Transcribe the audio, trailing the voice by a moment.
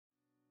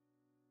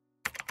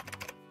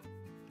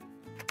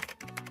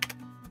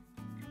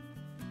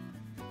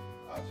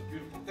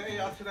Beautiful day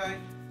out today.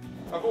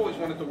 I've always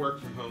wanted to work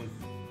from home.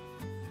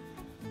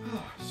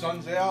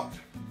 Sun's out.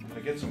 I'm gonna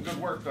get some good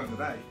work done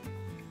today.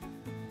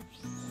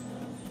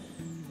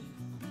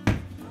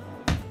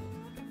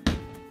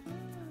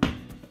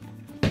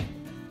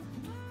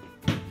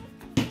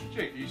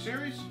 Jake, are you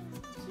serious?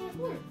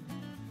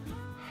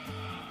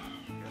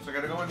 Guess I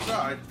gotta go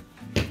inside.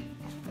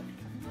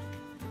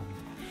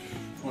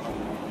 Hold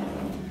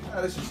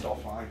on. This is still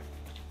fine.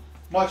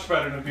 Much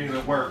better than being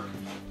at work.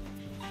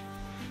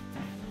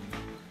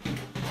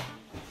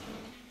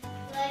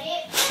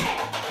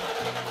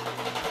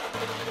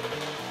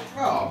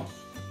 Oh,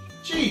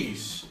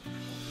 jeez.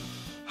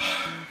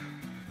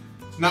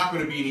 It's not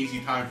going to be an easy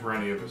time for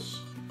any of us.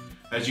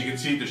 As you can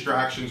see,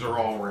 distractions are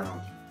all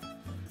around.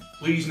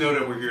 Please know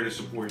that we're here to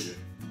support you.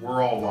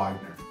 We're all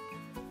Widener.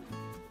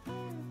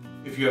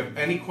 If you have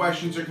any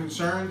questions or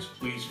concerns,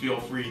 please feel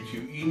free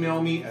to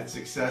email me at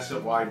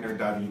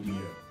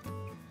success@widener.edu.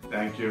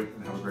 Thank you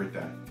and have a great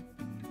day.